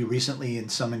maybe recently in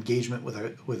some engagement with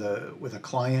a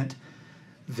client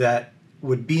that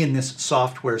would be in this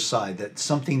software side, that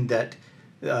something that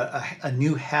a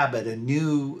new habit, a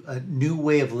new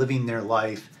way of living their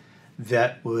life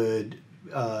that would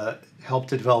help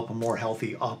to develop a more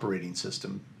healthy operating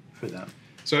system for them.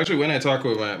 So actually, when I talk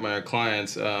with my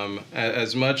clients,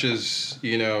 as much as,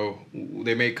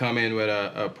 they may come in with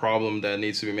a problem that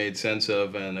needs to be made sense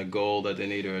of and a goal that they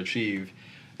need to achieve,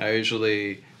 I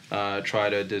usually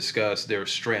try to discuss their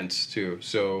strengths too.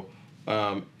 So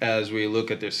as we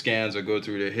look at their scans or go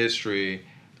through their history,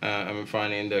 I'm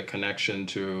finding the connection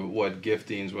to what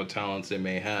giftings, what talents they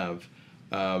may have.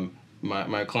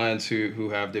 My clients who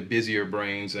have the busier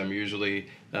brains, I'm usually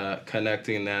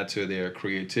connecting that to their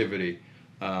creativity.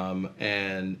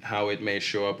 And how it may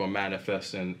show up or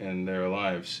manifest in their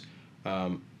lives.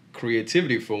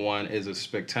 Creativity, for one, is a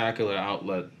spectacular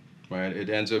outlet, right? It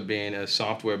ends up being a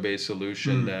software-based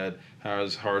solution that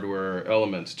has hardware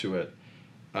elements to it,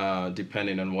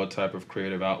 depending on what type of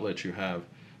creative outlet you have.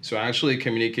 So I actually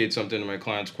communicate something to my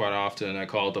clients quite often. I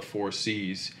call it the 4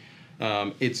 C's.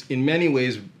 It's in many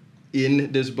ways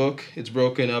in this book. It's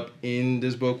broken up in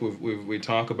this book. We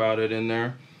talk about it in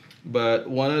there. But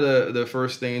one of the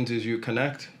first things is you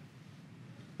connect.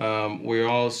 We're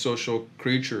all social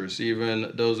creatures.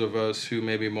 Even those of us who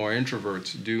may be more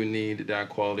introverts do need that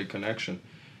quality connection.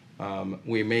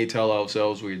 We may tell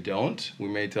ourselves we don't. We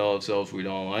may tell ourselves we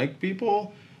don't like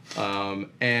people.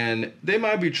 And they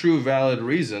might be true, valid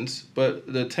reasons.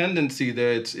 But the tendency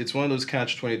there, it's one of those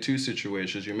catch-22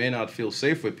 situations. You may not feel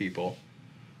safe with people,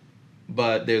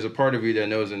 but there's a part of you that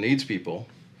knows and needs people.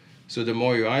 So the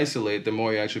more you isolate, the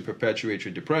more you actually perpetuate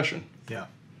your depression. Yeah.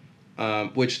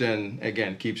 Which then,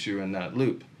 again, keeps you in that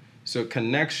loop. So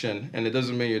connection, and it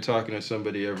doesn't mean you're talking to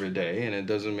somebody every day, and it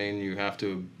doesn't mean you have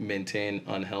to maintain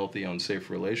unhealthy, unsafe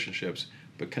relationships,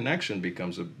 but connection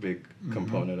becomes a big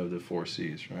component of the 4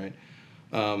 C's, right?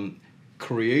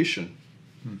 Creation.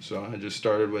 So I just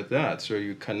started with that. So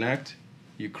you connect,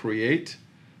 you create.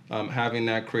 Having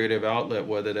that creative outlet,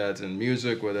 whether that's in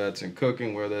music, whether that's in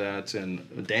cooking, whether that's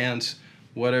in dance,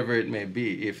 whatever it may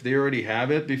be. If they already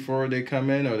have it before they come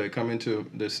in or they come into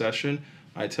the session,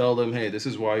 I tell them, hey, this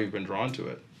is why you've been drawn to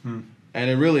it. And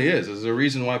it really is. There's a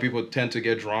reason why people tend to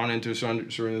get drawn into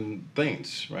certain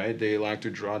things, right? They like to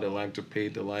draw, they like to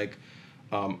paint, they like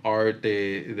art,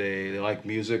 they like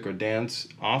music or dance.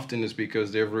 Often it's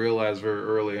because they've realized very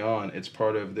early on it's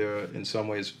part of their, in some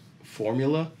ways,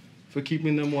 formula for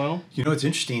keeping them well. You know what's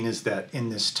interesting is that in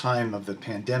this time of the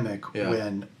pandemic,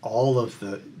 when all of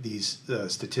these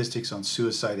statistics on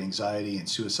suicide, anxiety, and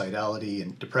suicidality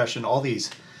and depression, all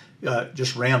these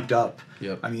just ramped up.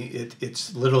 I mean,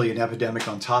 it's literally an epidemic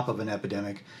on top of an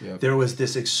epidemic. There was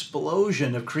this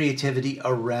explosion of creativity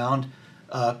around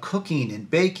cooking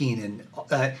and baking,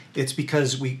 and it's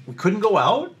because we couldn't go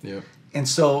out, and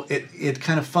so it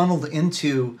kind of funneled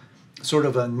into sort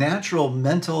of a natural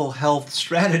mental health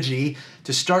strategy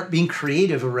to start being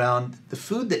creative around the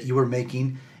food that you were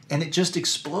making, and it just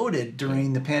exploded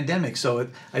during the pandemic. So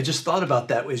I just thought about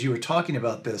that as you were talking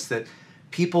about this, that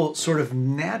people sort of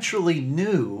naturally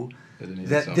knew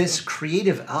that this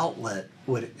creative outlet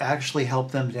would actually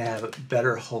help them to have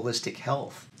better holistic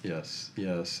health. Yes.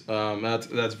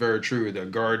 That's very true. The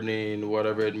gardening,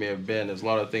 whatever it may have been, there's a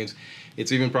lot of things.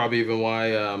 It's probably even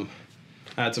why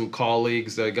I had some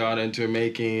colleagues that got into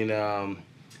making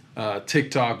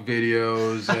TikTok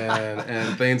videos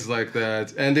and things like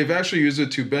that. And they've actually used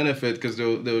it to benefit because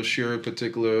they'll share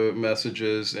particular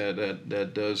messages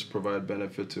that does provide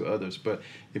benefit to others. But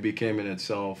it became in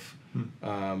itself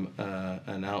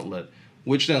an outlet,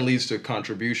 which then leads to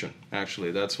contribution,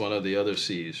 actually. That's one of the other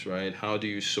C's, right? How do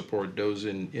you support those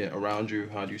around you?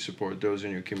 How do you support those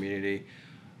in your community?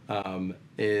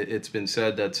 It's been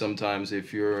said that sometimes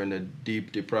if you're in a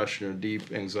deep depression or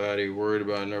deep anxiety, worried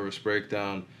about a nervous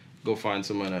breakdown, go find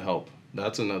someone to help.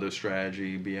 That's another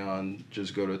strategy beyond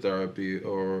just go to therapy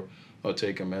or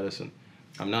take a medicine.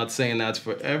 I'm not saying that's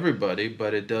for everybody,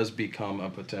 but it does become a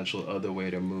potential other way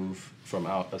to move from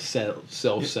a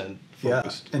self-centered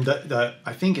focused. And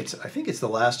I think it's the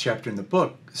last chapter in the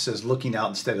book says looking out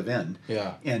instead of in.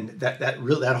 And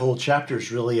that whole chapter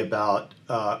is really about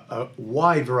a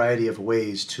wide variety of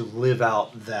ways to live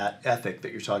out that ethic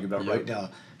that you're talking about right now.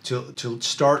 To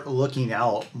start looking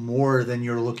out more than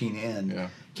you're looking in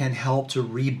can help to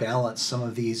rebalance some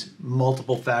of these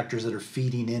multiple factors that are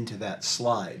feeding into that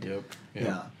slide.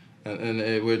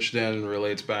 And which then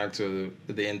relates back to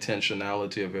the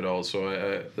intentionality of it all.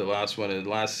 So the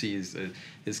last C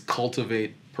is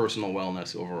cultivate personal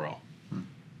wellness overall.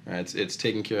 Right? It's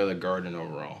taking care of the garden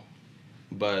overall.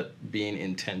 but being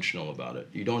intentional about it.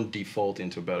 You don't default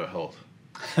into better health.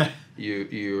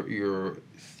 You're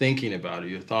thinking about it.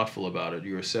 You're thoughtful about it.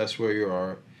 You assess where you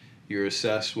are. You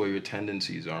assess where your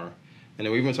tendencies are. And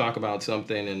then we even talk about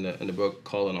something in the book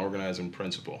called an organizing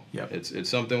principle. Yep. It's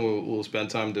something we'll spend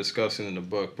time discussing in the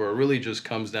book, but it really just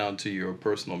comes down to your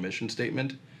personal mission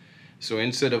statement. So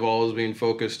instead of always being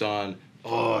focused on,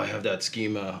 oh, I have that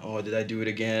schema, oh, did I do it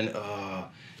again?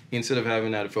 Instead of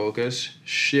having that focus,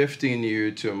 shifting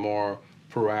you to a more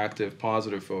proactive,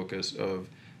 positive focus of,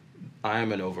 I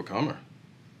am an overcomer.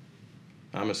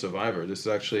 I'm a survivor. This is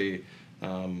actually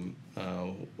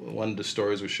one of the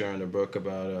stories we share in the book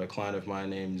about a client of mine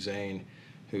named Zane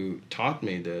who taught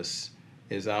me this,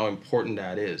 is how important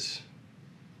that is,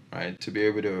 right? To be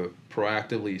able to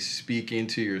proactively speak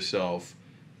into yourself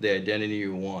the identity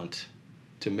you want,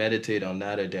 to meditate on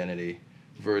that identity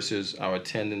versus our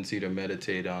tendency to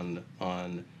meditate on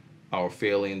our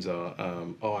failings.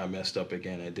 Oh, I messed up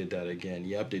again. I did that again.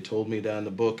 Yep, they told me that in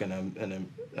the book, and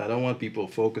I don't want people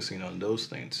focusing on those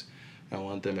things. I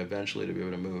want them eventually to be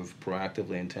able to move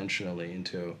proactively, intentionally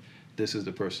into, this is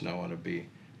the person I want to be.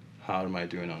 How am I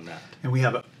doing on that? And we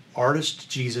have an artist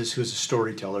Jesus who's a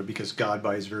storyteller, because God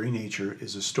by his very nature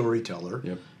is a storyteller.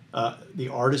 Yep. The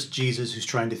artist Jesus who's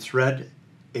trying to thread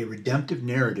a redemptive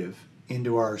narrative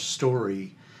into our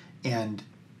story, and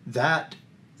that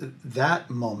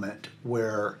moment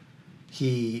where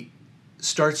he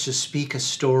starts to speak a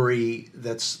story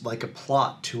that's like a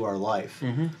plot to our life.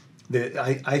 Mm-hmm.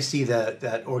 I see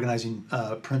that organizing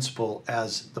principle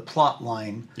as the plot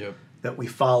line Yep. that we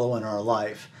follow in our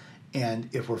life. And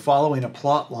if we're following a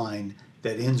plot line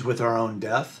that ends with our own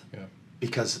death, Yeah.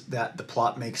 because the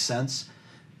plot makes sense,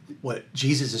 what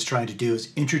Jesus is trying to do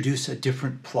is introduce a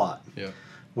different plot, Yeah.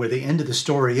 where the end of the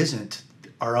story isn't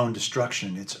our own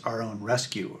destruction, it's our own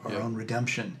rescue, our Yeah. own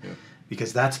redemption, Yeah.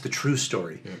 because that's the true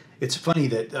story. Yeah. It's funny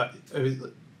that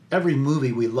every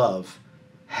movie we love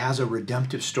has a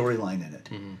redemptive storyline in it,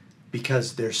 Mm-hmm.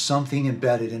 because there's something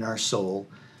embedded in our soul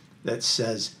that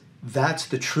says that's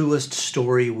the truest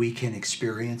story we can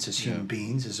experience as human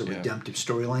beings, is a redemptive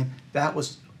storyline. That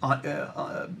was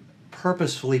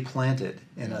purposefully planted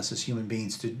in us as human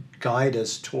beings to guide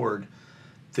us toward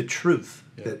the truth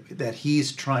that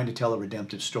he's trying to tell a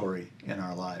redemptive story in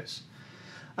our lives.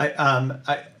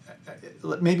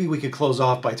 Maybe we could close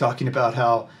off by talking about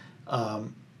how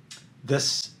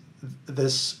this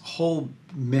whole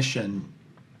mission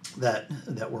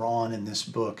that we're on in this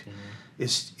book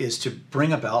is to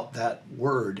bring about that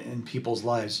word in people's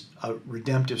lives, a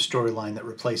redemptive storyline that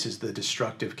replaces the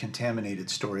destructive, contaminated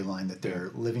storyline that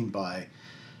they're living by,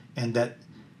 and that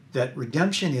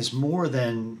redemption is more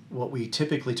than what we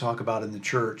typically talk about in the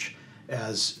church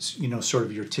as, sort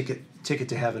of your ticket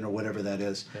to heaven or whatever that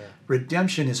is. Yeah.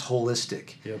 Redemption is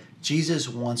holistic. Yep. Jesus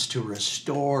wants to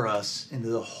restore us into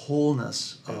the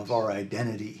wholeness of our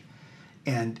identity.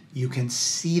 And you can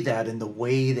see that in the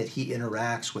way that he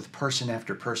interacts with person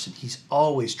after person. He's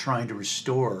always trying to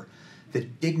restore the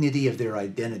dignity of their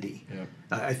identity. Yep.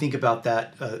 I think about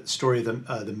that story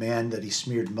of the man that he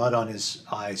smeared mud on his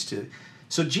eyes to.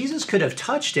 So Jesus could have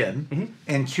touched him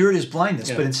and cured his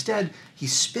blindness, but instead he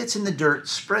spits in the dirt,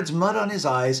 spreads mud on his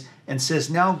eyes, and says,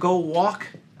 now go walk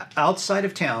outside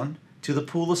of town to the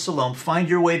pool of Siloam, find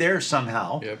your way there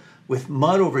somehow, with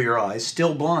mud over your eyes,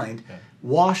 still blind,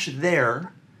 wash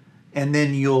there, and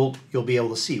then you'll be able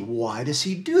to see. Why does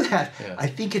he do that? Yeah. I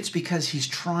think it's because he's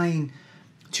trying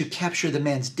to capture the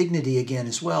man's dignity again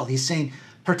as well. He's saying,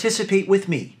 participate with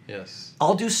me. Yes.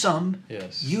 I'll do some.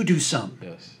 Yes. You do some.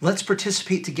 Yes. Let's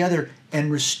participate together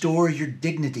and restore your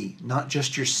dignity, not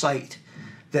just your sight.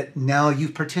 That now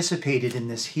you've participated in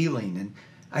this healing. And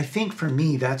I think for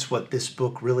me, that's what this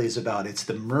book really is about. It's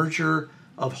the merger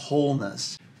of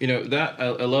wholeness. That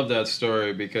I love that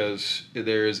story because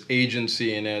there's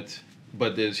agency in it,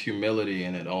 but there's humility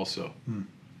in it also.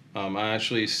 I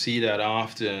actually see that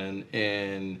often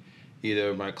in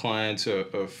either my clients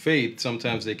or faith.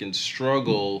 Sometimes they can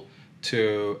struggle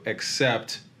to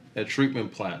accept a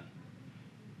treatment plan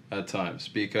at times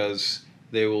because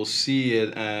they will see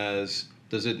it as,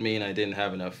 does it mean I didn't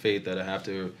have enough faith that I have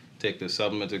to take this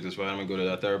supplement, take this vitamin, go to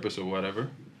that therapist or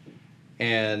whatever?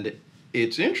 And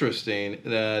it's interesting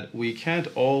that we can't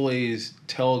always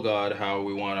tell God how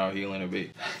we want our healing to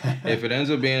be. If it ends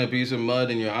up being a piece of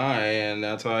mud in your eye and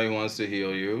that's how he wants to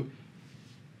heal you,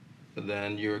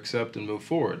 then you accept and move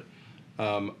forward.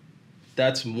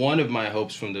 That's one of my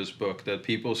hopes from this book, that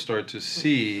people start to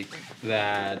see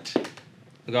that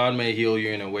God may heal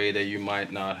you in a way that you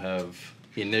might not have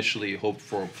initially hoped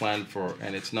for or planned for,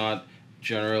 and it's not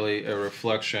generally a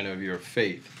reflection of your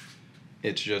faith.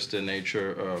 It's just the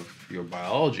nature of your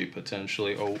biology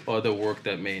potentially, or other work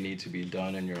that may need to be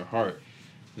done in your heart.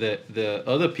 The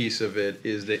other piece of it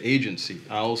is the agency.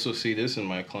 I also see this in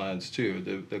my clients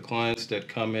too. The clients that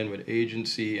come in with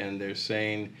agency and they're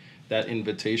saying that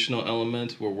invitational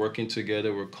element, we're working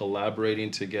together, we're collaborating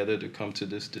together to come to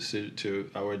this to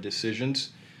our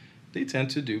decisions, they tend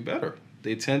to do better.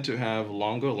 They tend to have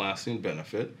longer lasting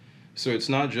benefit. So it's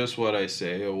not just what I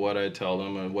say or what I tell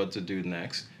them or what to do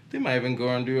next. They might even go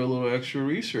and do a little extra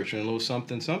research and a little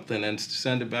something and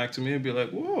send it back to me and be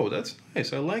like, whoa, that's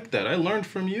nice. I like that. I learned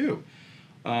from you.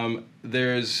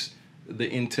 There's the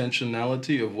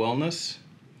intentionality of wellness.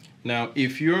 Now,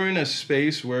 if you're in a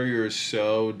space where you're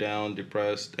so down,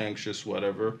 depressed, anxious,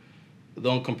 whatever,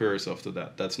 don't compare yourself to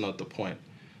that. That's not the point.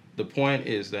 The point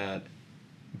is that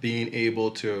being able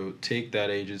to take that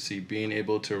agency, being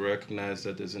able to recognize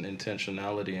that there's an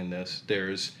intentionality in this,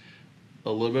 there's a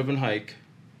little bit of a hike.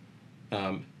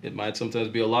 It might sometimes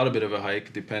be a lot of bit of a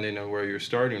hike depending on where you're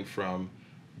starting from,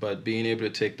 but being able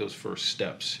to take those first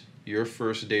steps. Your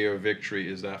first day of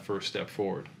victory is that first step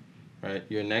forward, right?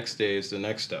 Your next day is the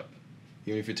next step.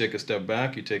 Even if you take a step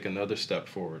back, you take another step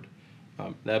forward.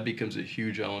 That becomes a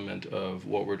huge element of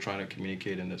what we're trying to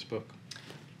communicate in this book.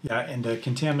 Yeah, and the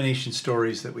contamination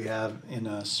stories that we have in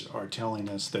us are telling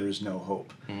us there is no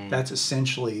hope. That's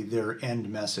essentially their end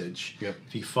message. Yep.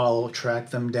 If you track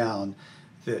them down,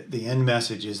 the end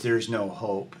message is there's no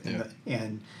hope.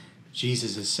 And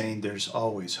Jesus is saying there's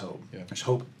always hope. Yeah. There's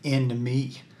hope in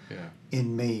me. Yeah.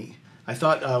 In me. I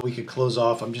thought we could close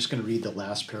off. I'm just going to read the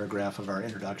last paragraph of our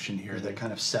introduction here that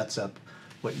kind of sets up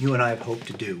what you and I have hoped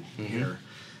to do here.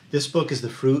 This book is the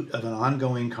fruit of an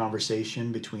ongoing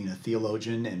conversation between a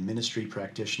theologian and ministry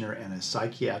practitioner and a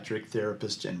psychiatric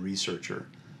therapist and researcher.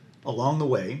 Along the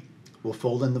way, we'll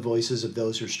fold in the voices of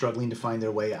those who are struggling to find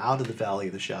their way out of the valley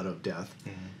of the shadow of death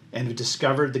and have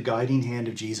discovered the guiding hand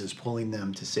of Jesus pulling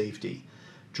them to safety,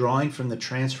 drawing from the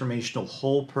transformational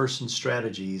whole person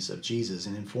strategies of Jesus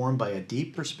and informed by a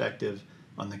deep perspective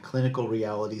on the clinical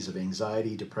realities of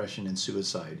anxiety, depression, and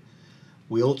suicide.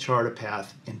 We'll chart a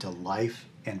path into life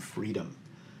and freedom.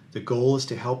 The goal is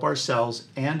to help ourselves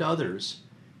and others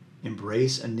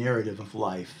embrace a narrative of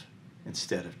life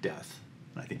instead of death.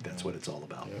 I think that's what it's all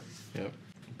about. Yep.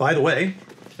 By the way,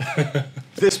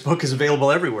 this book is available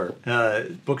everywhere.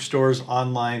 Bookstores,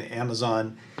 online,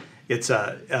 Amazon. It's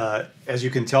as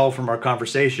you can tell from our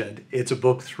conversation, it's a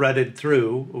book threaded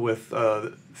through with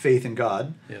faith in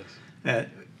God. Yes.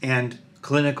 And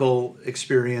clinical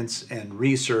experience and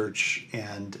research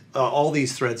and all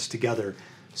these threads together.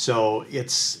 So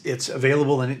it's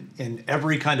available in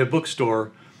every kind of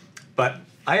bookstore, but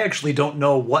I actually don't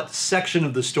know what section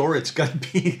of the store it's going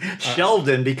to be shelved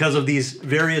in because of these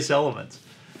various elements.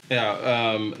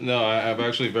 Yeah, no, I've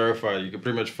actually verified. You can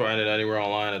pretty much find it anywhere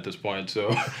online at this point.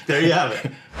 So there you have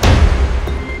it.